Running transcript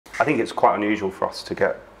I think it's quite unusual for us to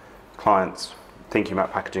get clients thinking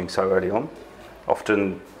about packaging so early on.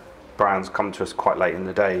 Often brands come to us quite late in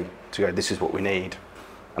the day to go, this is what we need.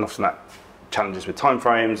 And often that challenges with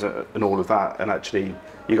timeframes and all of that. And actually,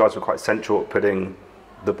 you guys were quite central at putting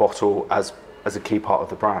the bottle as a key part of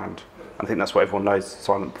the brand. I think that's what everyone knows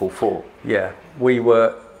Silent Pool for. Yeah, we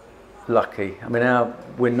were lucky. I mean,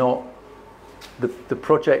 we're not, the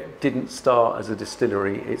project didn't start as a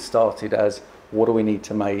distillery. It started as, what do we need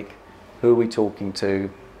to make? Who are we talking to?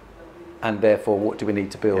 And therefore, what do we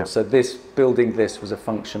need to build? Yeah. So building this was a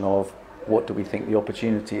function of, what do we think the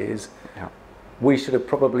opportunity is? Yeah. We should have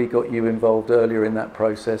probably got you involved earlier in that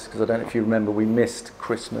process, because I don't know if you remember, we missed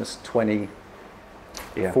Christmas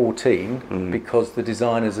 2014 because the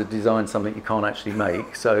designers had designed something you can't actually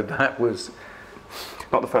make. So that was...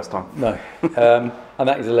 Not the first time. No. And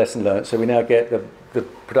that is a lesson learned. So we now get the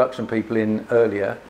production people in earlier,